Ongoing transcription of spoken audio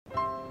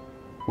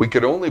We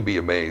could only be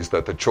amazed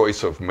at the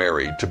choice of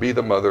Mary to be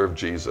the mother of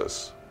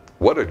Jesus.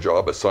 What a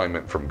job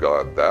assignment from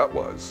God that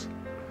was.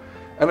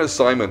 An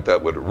assignment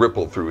that would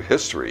ripple through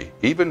history,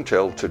 even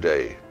till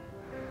today.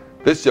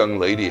 This young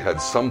lady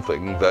had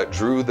something that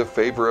drew the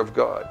favor of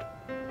God.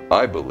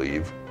 I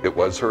believe it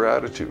was her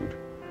attitude.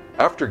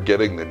 After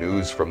getting the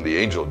news from the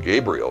angel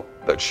Gabriel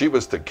that she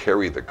was to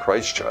carry the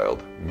Christ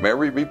child,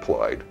 Mary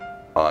replied,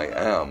 "I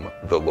am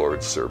the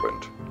Lord's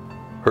servant."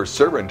 Her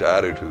servant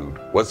attitude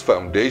was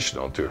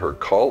foundational to her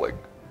calling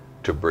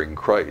to bring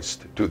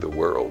Christ to the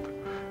world.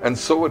 And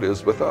so it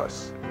is with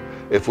us.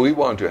 If we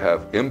want to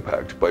have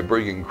impact by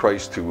bringing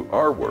Christ to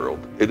our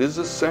world, it is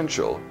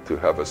essential to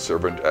have a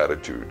servant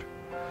attitude.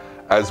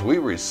 As we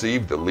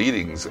receive the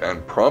leadings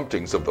and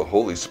promptings of the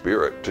Holy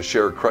Spirit to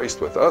share Christ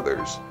with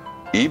others,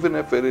 even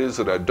if it is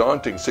in a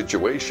daunting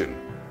situation,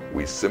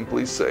 we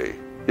simply say,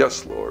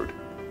 "Yes, Lord,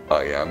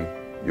 I am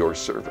your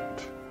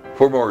servant."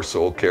 For more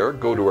soul care,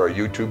 go to our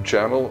YouTube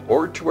channel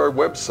or to our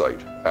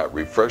website at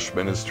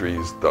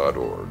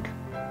refreshministries.org.